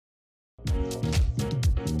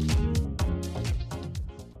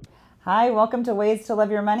Hi, welcome to Ways to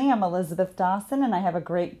Love Your Money. I'm Elizabeth Dawson, and I have a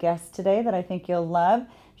great guest today that I think you'll love.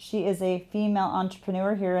 She is a female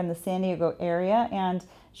entrepreneur here in the San Diego area, and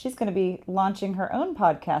she's going to be launching her own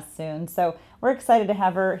podcast soon. So we're excited to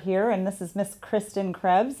have her here, and this is Miss Kristen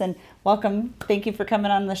Krebs. And welcome. Thank you for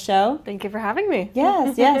coming on the show. Thank you for having me.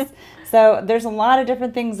 Yes. So there's a lot of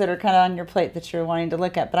different things that are kind of on your plate that you're wanting to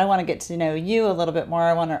look at, but I want to get to know you a little bit more.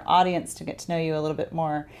 I want our audience to get to know you a little bit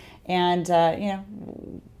more. And,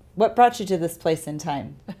 what brought you to this place in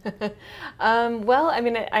time? I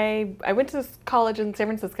went to college in San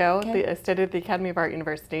Francisco. Okay. I studied at the Academy of Art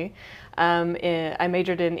University. I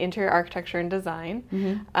majored in interior architecture and design.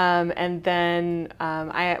 And then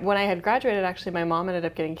when I had graduated, actually, my mom ended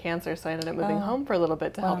up getting cancer, so I ended up moving home for a little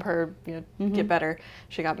bit to help her get better.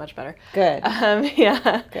 She got much better. Good.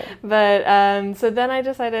 Good. But so then I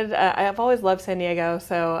decided, I've always loved San Diego,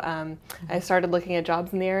 so I started looking at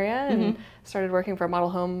jobs in the area and started working for a model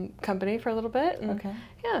home company for a little bit. And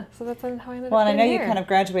yeah, so that's how I ended up Well, and I know here. you kind of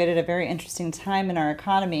graduated at a very interesting time in our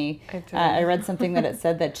economy. I did. I read something that it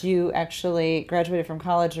said that you actually graduated from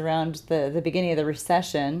college around the beginning of the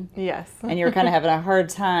recession. Yes. And you were kind of having a hard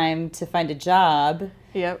time to find a job.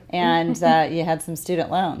 Yep. And you had some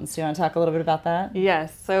student loans. Do you want to talk a little bit about that?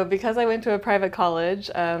 Yes. So because I went to a private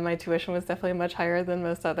college, my tuition was definitely much higher than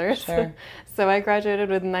most others. Sure. So I graduated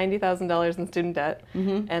with $90,000 in student debt.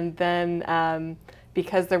 And then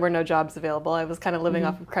because there were no jobs available, I was kind of living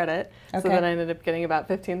off of credit. Okay. So then I ended up getting about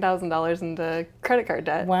 $15,000 into credit card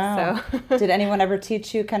debt. Wow. So Did anyone ever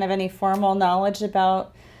teach you kind of any formal knowledge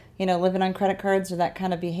about, living on credit cards or that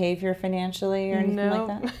kind of behavior financially or anything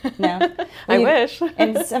like that? No. I wish.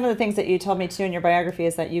 And some of the things that you told me too in your biography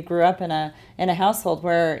is that you grew up in a household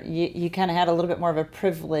where you kind of had a little bit more of a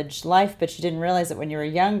privileged life, but you didn't realize it when you were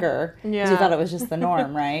younger because you thought it was just the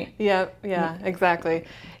norm, right? Yeah, exactly.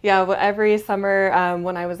 Yeah, well, every summer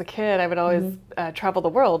when I was a kid, I would always travel the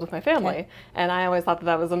world with my family, and I always thought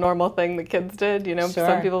that was a normal thing that kids did. Sure.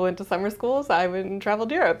 Some people went to summer schools. I went and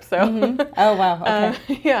traveled Europe. So. Oh wow.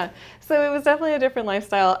 Okay. Yeah. So it was definitely a different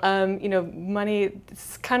lifestyle. Money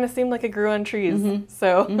kind of seemed like it grew on trees.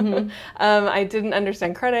 So I didn't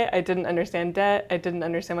understand credit. I didn't understand debt. I didn't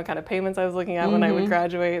understand what kind of payments I was looking at when I would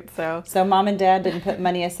graduate. So mom and dad didn't put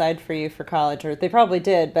money aside for you for college, or they probably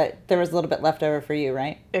did, but there was a little bit left over for you,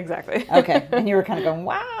 right? Exactly. Okay. And you were kind of going,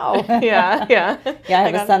 wow. Yeah. Yeah, I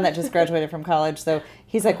have a son that just graduated from college, so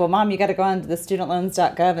he's like, well, Mom, you got to go on to the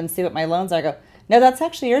studentloans.gov and see what my loans are. I go, no, that's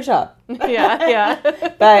actually your job. Yeah.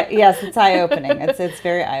 But yes, it's eye-opening. It's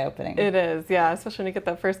very eye-opening. It is, yeah, especially when you get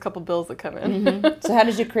that first couple bills that come in. So how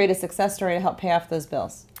did you create a success story to help pay off those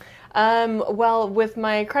bills? Well, with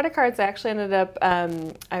my credit cards, I actually ended up,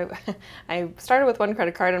 I started with one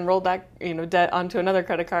credit card and rolled that, debt onto another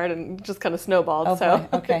credit card and just kind of snowballed. Oh, so,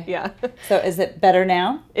 boy. Okay. Yeah. So is it better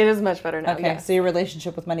now? It is much better now. Okay. Yes. So your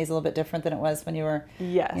relationship with money is a little bit different than it was when you were,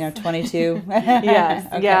 yes. 22? Yes.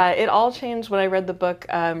 Okay. Yeah. It all changed when I read the book,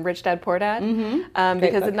 Rich Dad, Poor Dad,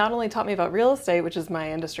 because it not only taught me about real estate, which is my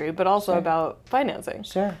industry, but also about financing.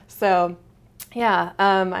 Sure. So, yeah,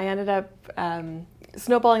 I ended up,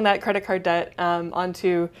 snowballing that credit card debt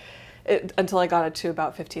onto it until I got it to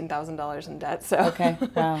about $15,000 in debt. So Okay.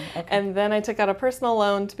 Wow. Okay. And then I took out a personal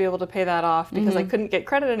loan to be able to pay that off because I couldn't get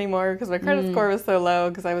credit anymore because my credit score was so low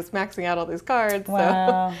because I was maxing out all these cards.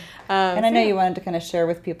 Wow. So, and I know you wanted to kind of share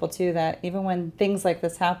with people too that even when things like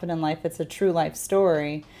this happen in life, it's a true life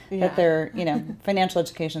story. That they're, financial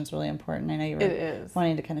education is really important. I know you were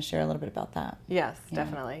wanting to kind of share a little bit about that. Yes,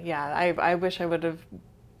 definitely. Yeah, I wish I would have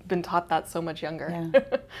been taught that so much younger.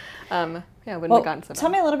 Yeah. I wouldn't have gotten so bad. Tell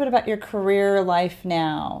me a little bit about your career life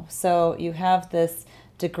now. So you have this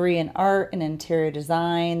degree in art and interior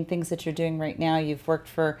design, things that you're doing right now. You've worked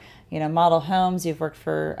for, model homes. You've worked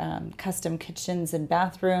for custom kitchens and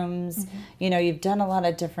bathrooms. You've done a lot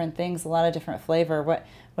of different things, a lot of different flavor. What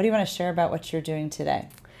do you want to share about what you're doing today?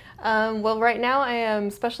 Well, right now I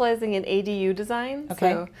am specializing in ADU design,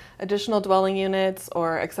 so additional dwelling units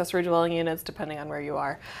or accessory dwelling units, depending on where you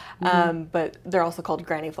are. But they're also called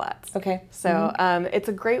granny flats. Okay. So it's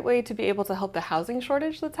a great way to be able to help the housing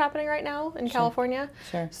shortage that's happening right now in California.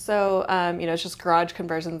 Sure. So, it's just garage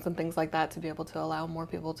conversions and things like that to be able to allow more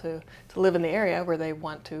people to live in the area where they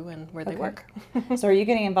want to and where they work. So are you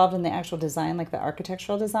getting involved in the actual design, like the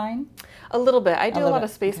architectural design? A little bit. I do a lot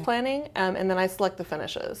of space planning, and then I select the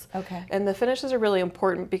finishes. Okay. And the finishes are really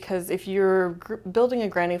important because if you're building a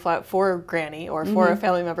granny flat for a granny or for a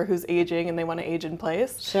family member who's aging and they want to age in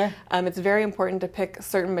place, Sure. It's very important to pick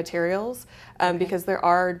certain materials because there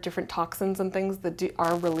are different toxins and things that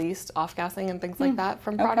are released, off-gassing and things like that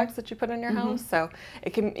from products that you put in your house. So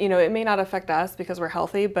it can, it may not affect us because we're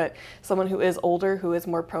healthy, but someone who is older, who is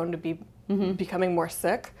more prone to be becoming more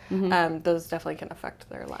sick, those definitely can affect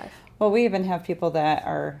their life. Well, we even have people that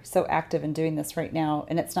are so active in doing this right now,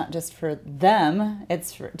 and it's not just for them,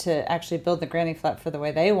 it's to actually build the granny flat for the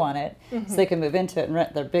way they want it, so they can move into it and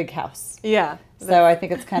rent their big house. Yeah. So I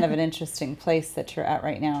think it's kind of an interesting place that you're at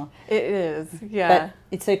right now. It is, yeah.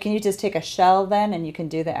 But, so can you just take a shell then, and you can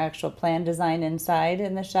do the actual plan design inside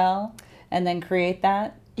in the shell, and then create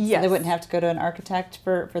that? Yes. So they wouldn't have to go to an architect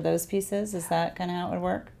for those pieces? Is that kind of how it would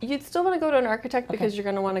work? You'd still want to go to an architect because you're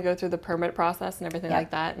going to want to go through the permit process and everything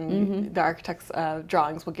like that, and the architect's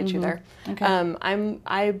drawings will get you there. Okay.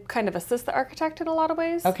 I kind of assist the architect in a lot of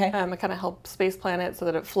ways. Okay. I kind of help space plan it so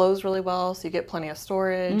that it flows really well, so you get plenty of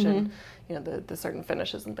storage and the certain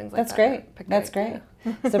finishes and things like That's that. Great. That's great.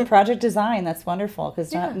 So project design, that's wonderful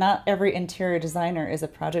because not every interior designer is a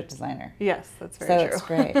project designer. Yes, that's very true. So it's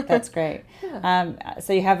great. That's great.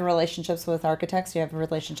 So you have relationships with architects, you have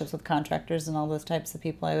relationships with contractors and all those types of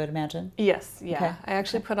people, I would imagine? Yes, yeah. Okay. I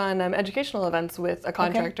actually put on educational events with a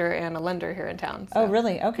contractor and a lender here in town. So. Oh,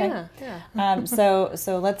 really? Okay. Yeah. So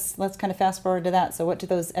let's kind of fast forward to that. So what do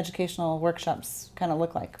those educational workshops kind of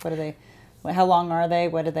look like? What do they? How long are they?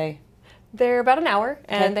 What do they? They're about an hour,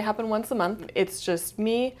 and they happen once a month. It's just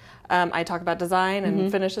me. I talk about design and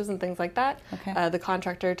finishes and things like that. Okay. The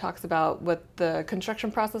contractor talks about what the construction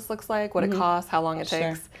process looks like, what it costs, how long it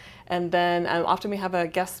takes. And then often we have a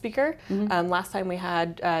guest speaker. Last time we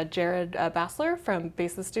had Jared Bassler from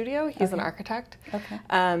Basis Studio. He's an architect. Okay.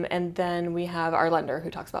 And then we have our lender who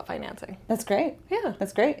talks about financing. That's great. Yeah.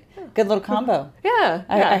 That's great. Good little combo. Yeah.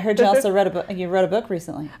 I heard you also wrote a book. You wrote a book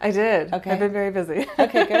recently. I did. Okay. I've been very busy.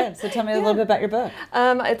 Okay, good. So tell me a little bit about your book.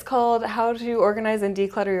 It's called How to Organize and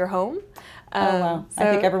Declutter Your Home. Oh, wow.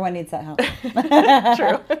 I think everyone needs that help.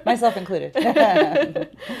 True. Myself included.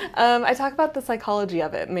 I talk about the psychology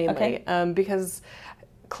of it mainly because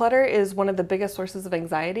clutter is one of the biggest sources of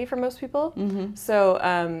anxiety for most people. So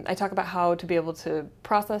I talk about how to be able to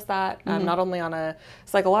process that, not only on a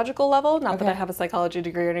psychological level, not that I have a psychology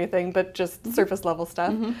degree or anything, but just surface level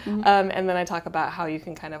stuff. And then I talk about how you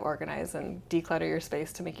can kind of organize and declutter your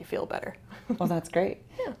space to make you feel better. Well, that's great.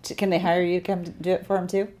 Can they hire you to come do it for them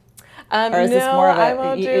too? Or is this more of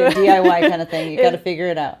a DIY kind of thing? You got to figure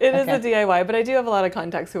it out. It is a DIY, but I do have a lot of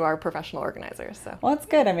contacts who are professional organizers. So. Well, it's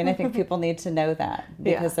good. I mean, I think people need to know that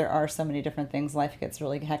because there are so many different things. Life gets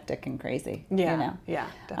really hectic and crazy. Yeah, you know? Yeah,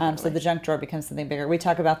 definitely. So the junk drawer becomes something bigger. We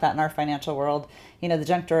talk about that in our financial world. You know, the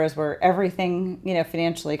junk drawer is where everything,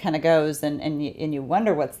 financially kind of goes and you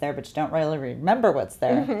wonder what's there, but you don't really remember what's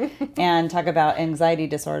there. And talk about anxiety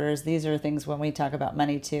disorders. These are things when we talk about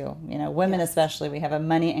money too. Women especially, we have a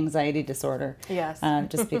money anxiety disorder. Yes.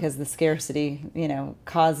 Just because the scarcity,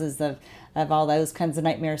 causes of all those kinds of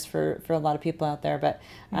nightmares for a lot of people out there. But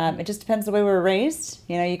it just depends the way we were raised.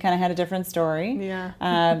 You kind of had a different story,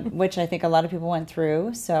 which I think a lot of people went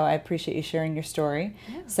through. So I appreciate you sharing your story.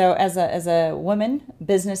 Yeah. So as a woman,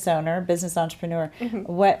 business owner, business entrepreneur,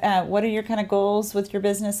 what are your kind of goals with your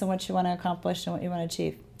business and what you want to accomplish and what you want to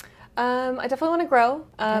achieve? I definitely want to grow.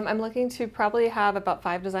 I'm looking to probably have about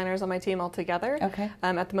 5 designers on my team altogether. Okay.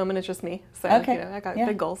 At the moment, it's just me. So, I got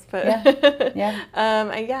big goals. But I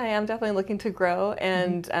am definitely looking to grow.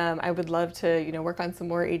 And I would love to, work on some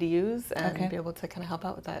more ADUs and be able to kind of help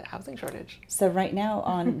out with that housing shortage. So right now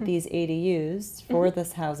on these ADUs for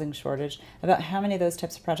this housing shortage, about how many of those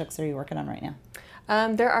types of projects are you working on right now?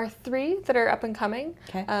 There are 3 that are up and coming.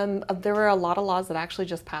 Okay. There were a lot of laws that actually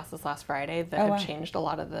just passed this last Friday that have changed a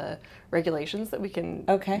lot of the regulations that we can.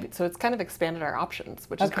 Okay. So it's kind of expanded our options,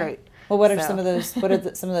 which is great. Well, what are some of those? What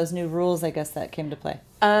are some of those new rules, I guess, that came to play?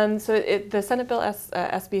 The Senate Bill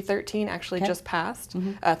SB 13 actually just passed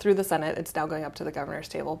through the Senate. It's now going up to the governor's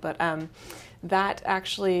table, but that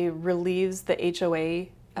actually relieves the HOA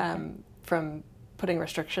from putting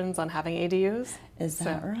restrictions on having ADUs. Is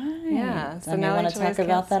that right? Yeah. So now I want to talk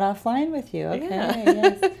about that offline with you. Okay.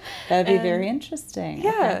 Yes. That would be very interesting.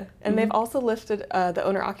 Yeah. Okay. And they've also lifted the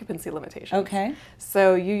owner occupancy limitations. Okay.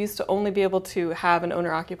 So you used to only be able to have an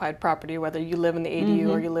owner occupied property, whether you live in the ADU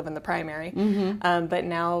or you live in the primary. But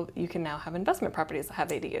now you can have investment properties that have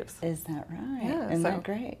ADUs. Is that right? Yeah. Isn't that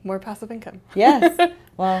great? More passive income. Yes.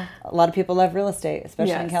 Well, a lot of people love real estate,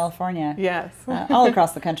 especially in Yes. California. Yes. All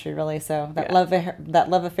across the country, really. So that Yeah.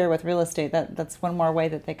 love affair with real estate, that's one more way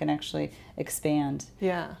that they can actually expand.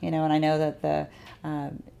 Yeah. And I know that the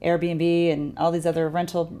Airbnb and all these other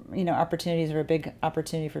rental, opportunities are a big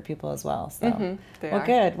opportunity for people as well. So, They well, are.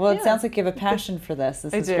 good. Well, it Yeah. sounds like you have a passion for this.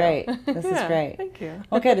 This I is do. great. This is Yeah, great. thank you.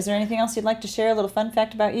 Well, good. Is there anything else you'd like to share? A little fun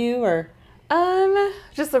fact about you, or?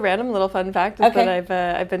 Just a random little fun fact is Okay.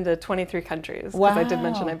 that I've been to 23 countries. Because I did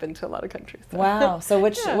mention Wow. I've been to a lot of countries. So. Wow. So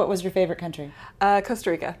Yeah. what was your favorite country?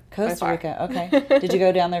 Costa Rica. by Costa far. Rica. Okay. Did you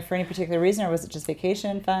go down there for any particular reason, or was it just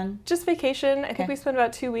vacation, fun? Just vacation. I Okay. think we spent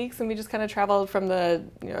about 2 weeks, and we just kind of traveled from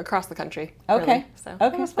across the country. Okay. Really. So it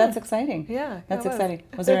Okay. was So that's fun. exciting. Yeah, That's it was. exciting.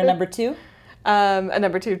 Was there a number two? A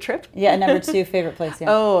number 2 trip. Yeah, a number two favorite place. Yeah.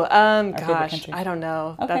 Oh, favorite gosh, country. I don't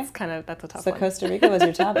know. Okay. That's a tough So one. Costa Rica was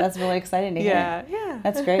your top. That's really exciting to hear. Yeah, yeah.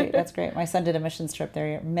 That's great. That's great. My son did a missions trip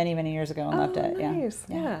there many, many years ago and loved it. Nice.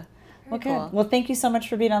 Yeah. Yeah. Well, Very good. cool. Well, thank you so much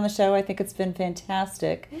for being on the show. I think it's been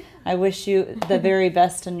fantastic. I wish you the very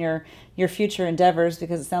best in your future endeavors,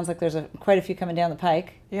 because it sounds like there's quite a few coming down the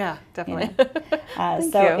pike. Yeah, definitely.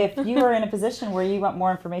 So Thank you. if you are in a position where you want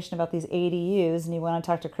more information about these ADUs and you want to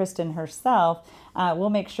talk to Kristen herself,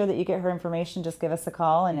 we'll make sure that you get her information. Just give us a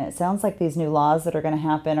call. And it sounds like these new laws that are going to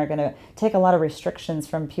happen are going to take a lot of restrictions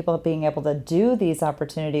from people being able to do these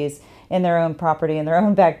opportunities in their own property, in their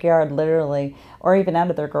own backyard, literally, or even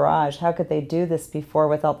out of their garage. How could they do this before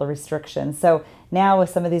without the restrictions? So now with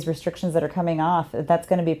some of these restrictions that are coming off, that's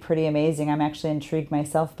going to be pretty amazing. I'm actually intrigued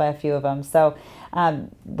myself by a few of them. So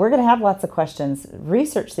we're going to have lots of questions.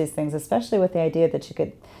 Research these things, especially with the idea that you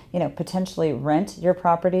could, potentially rent your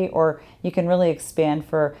property, or you can really expand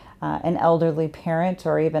for an elderly parent,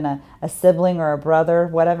 or even a sibling or a brother,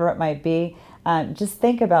 whatever it might be. Just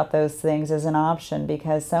think about those things as an option,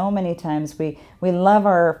 because so many times we love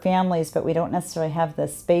our families, but we don't necessarily have the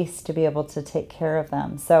space to be able to take care of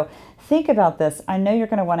them. So think about this. I know you're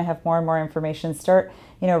going to want to have more and more information. Start,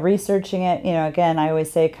 researching it. Again, I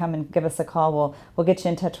always say, come and give us a call. We'll get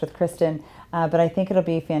you in touch with Kristen. But I think it'll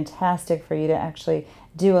be fantastic for you to actually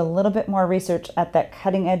do a little bit more research at that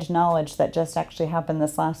cutting edge knowledge that just actually happened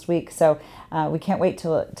this last week. So we can't wait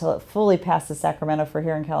till it fully passes Sacramento for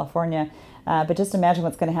here in California. But just imagine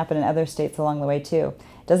what's going to happen in other states along the way too.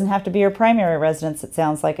 It doesn't have to be your primary residence. It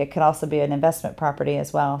sounds like it could also be an investment property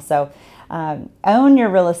as well. So own your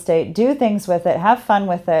real estate, do things with it, have fun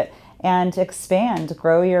with it, and expand,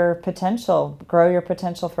 grow your potential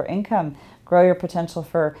for income, grow your potential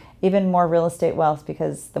for even more real estate wealth,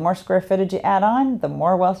 because the more square footage you add on, the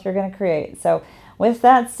more wealth you're going to create. So with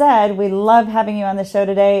that said, we love having you on the show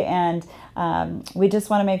today, and we just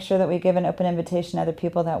want to make sure that we give an open invitation to other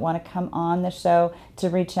people that want to come on the show to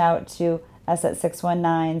reach out to us at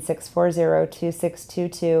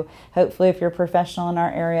 619-640-2622. Hopefully, if you're a professional in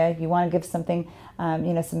our area, you want to give something,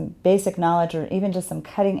 some basic knowledge, or even just some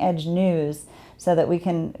cutting edge news, so that we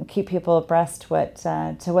can keep people abreast to what's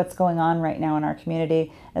going on right now in our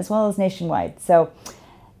community, as well as nationwide. So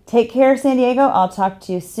take care, San Diego. I'll talk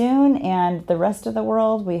to you soon. And the rest of the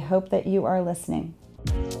world, we hope that you are listening.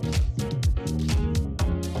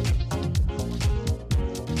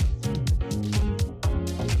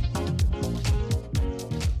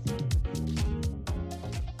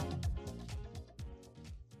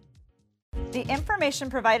 The information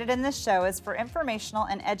provided in this show is for informational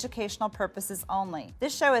and educational purposes only.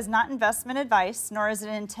 This show is not investment advice, nor is it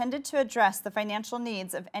intended to address the financial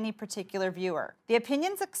needs of any particular viewer. The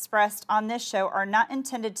opinions expressed on this show are not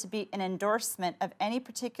intended to be an endorsement of any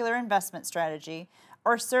particular investment strategy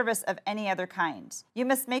or service of any other kind. You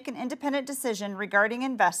must make an independent decision regarding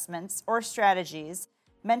investments or strategies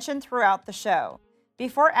mentioned throughout the show.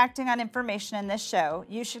 Before acting on information in this show,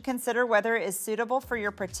 you should consider whether it is suitable for your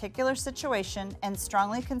particular situation and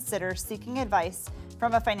strongly consider seeking advice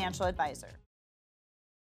from a financial advisor.